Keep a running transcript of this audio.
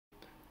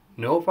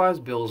Knowify's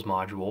Bills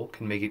module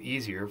can make it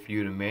easier for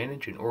you to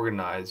manage and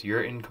organize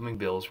your incoming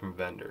bills from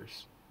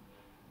vendors.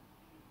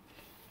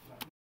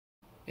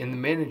 In the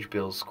Manage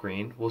Bills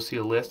screen, we'll see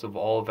a list of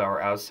all of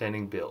our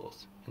outstanding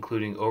bills,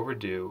 including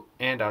overdue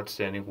and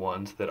outstanding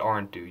ones that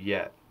aren't due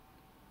yet.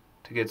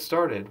 To get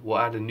started, we'll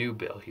add a new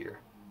bill here.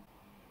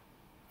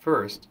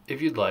 First,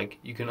 if you'd like,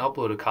 you can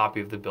upload a copy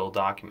of the bill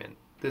document.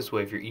 This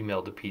way, if you're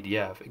emailed a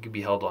PDF, it can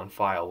be held on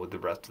file with the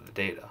rest of the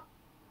data.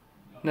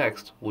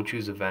 Next, we'll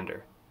choose a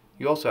vendor.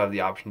 You also have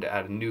the option to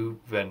add a new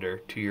vendor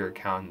to your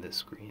account in this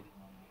screen.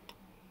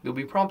 You'll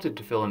be prompted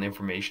to fill in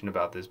information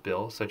about this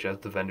bill, such as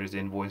the vendor's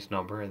invoice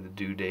number and the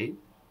due date,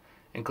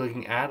 and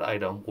clicking Add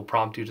Item will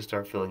prompt you to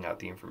start filling out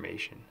the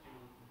information.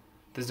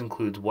 This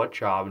includes what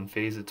job and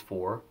phase it's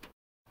for,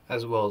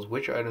 as well as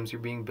which items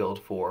you're being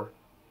billed for,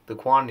 the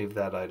quantity of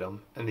that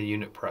item, and the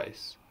unit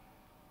price.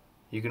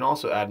 You can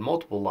also add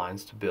multiple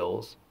lines to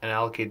bills and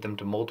allocate them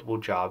to multiple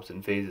jobs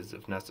and phases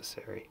if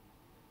necessary.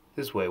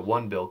 This way,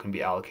 one bill can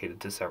be allocated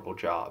to several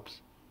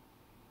jobs.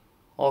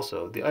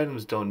 Also, the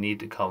items don't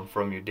need to come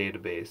from your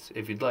database.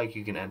 If you'd like,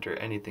 you can enter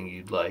anything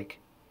you'd like,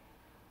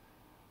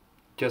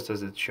 just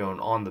as it's shown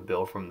on the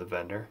bill from the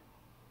vendor.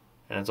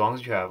 And as long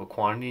as you have a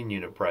quantity and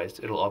unit price,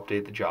 it'll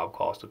update the job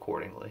cost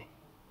accordingly.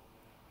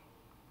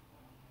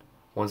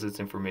 Once this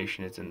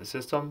information is in the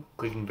system,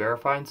 clicking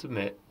Verify and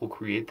Submit will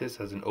create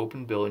this as an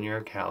open bill in your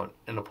account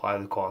and apply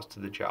the cost to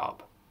the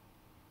job.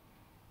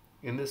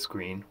 In this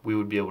screen, we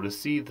would be able to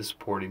see the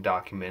supporting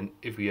document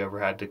if we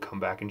ever had to come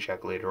back and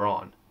check later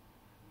on.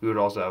 We would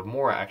also have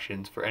more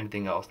actions for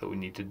anything else that we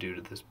need to do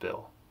to this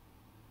bill.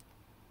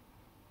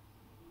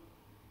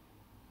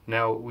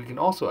 Now, we can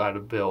also add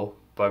a bill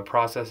by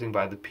processing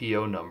by the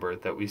PO number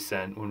that we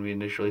sent when we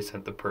initially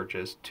sent the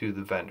purchase to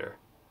the vendor.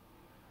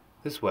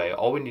 This way,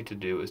 all we need to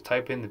do is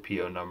type in the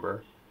PO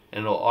number,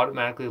 and it'll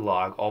automatically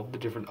log all of the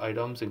different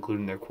items,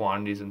 including their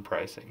quantities and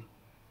pricing.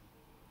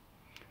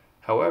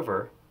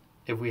 However,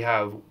 if we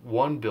have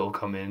one bill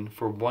come in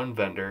for one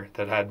vendor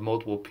that had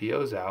multiple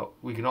POs out,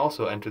 we can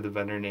also enter the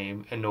vendor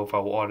name, and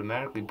Knowify will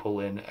automatically pull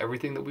in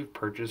everything that we've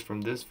purchased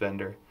from this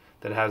vendor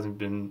that hasn't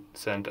been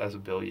sent as a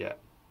bill yet.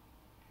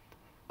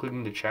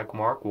 Clicking the check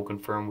mark will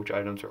confirm which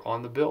items are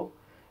on the bill,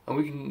 and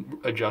we can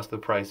adjust the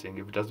pricing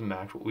if it doesn't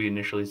match what we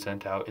initially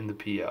sent out in the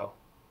PO.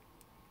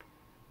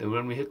 Then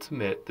when we hit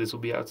Submit, this will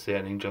be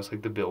outstanding just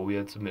like the bill we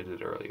had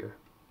submitted earlier.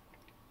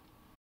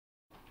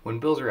 When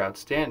bills are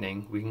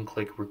outstanding, we can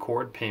click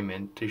Record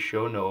Payment to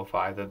show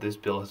Knowify that this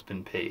bill has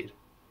been paid.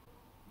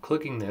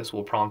 Clicking this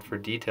will prompt for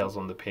details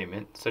on the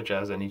payment, such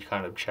as any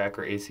kind of check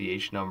or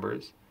ACH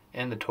numbers,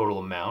 and the total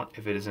amount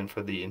if it isn't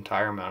for the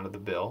entire amount of the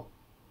bill.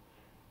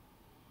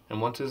 And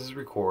once this is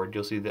recorded,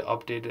 you'll see the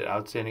updated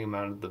outstanding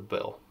amount of the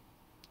bill.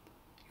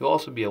 You'll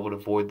also be able to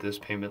void this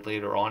payment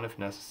later on if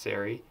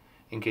necessary,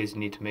 in case you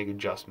need to make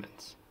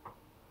adjustments.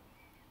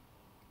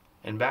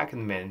 And back in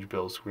the Manage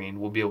Bills screen,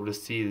 we'll be able to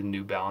see the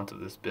new balance of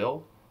this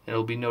bill, and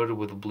it'll be noted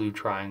with a blue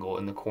triangle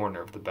in the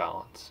corner of the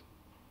balance.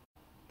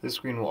 This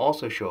screen will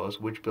also show us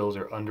which bills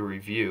are under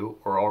review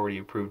or already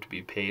approved to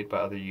be paid by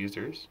other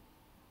users.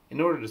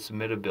 In order to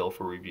submit a bill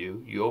for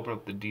review, you open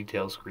up the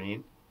Details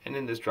screen, and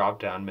in this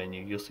drop-down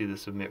menu, you'll see the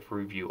Submit for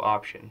Review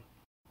option.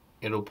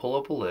 It'll pull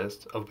up a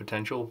list of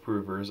potential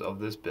approvers of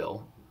this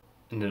bill,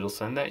 and it'll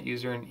send that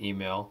user an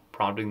email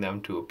prompting them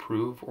to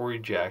approve or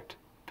reject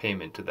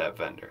payment to that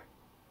vendor.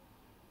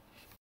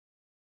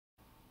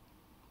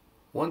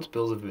 Once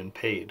bills have been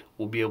paid,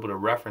 we'll be able to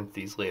reference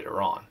these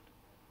later on.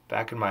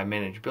 Back in my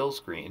Manage Bills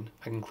screen,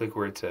 I can click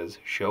where it says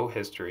Show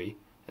History,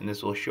 and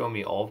this will show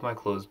me all of my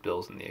closed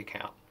bills in the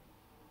account.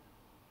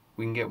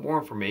 We can get more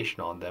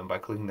information on them by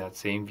clicking that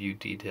same View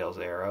Details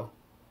arrow.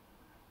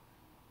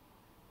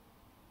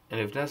 And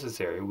if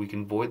necessary, we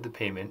can void the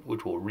payment,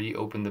 which will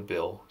reopen the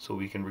bill so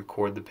we can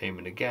record the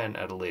payment again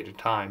at a later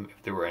time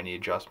if there were any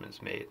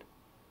adjustments made.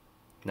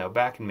 Now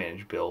back in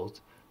Manage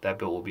Bills, that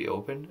bill will be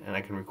open and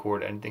I can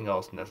record anything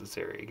else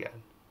necessary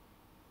again.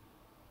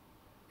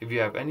 If you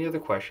have any other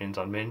questions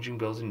on managing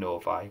bills in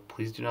Knowify,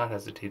 please do not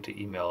hesitate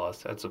to email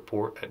us at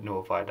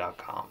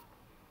support@knowify.com.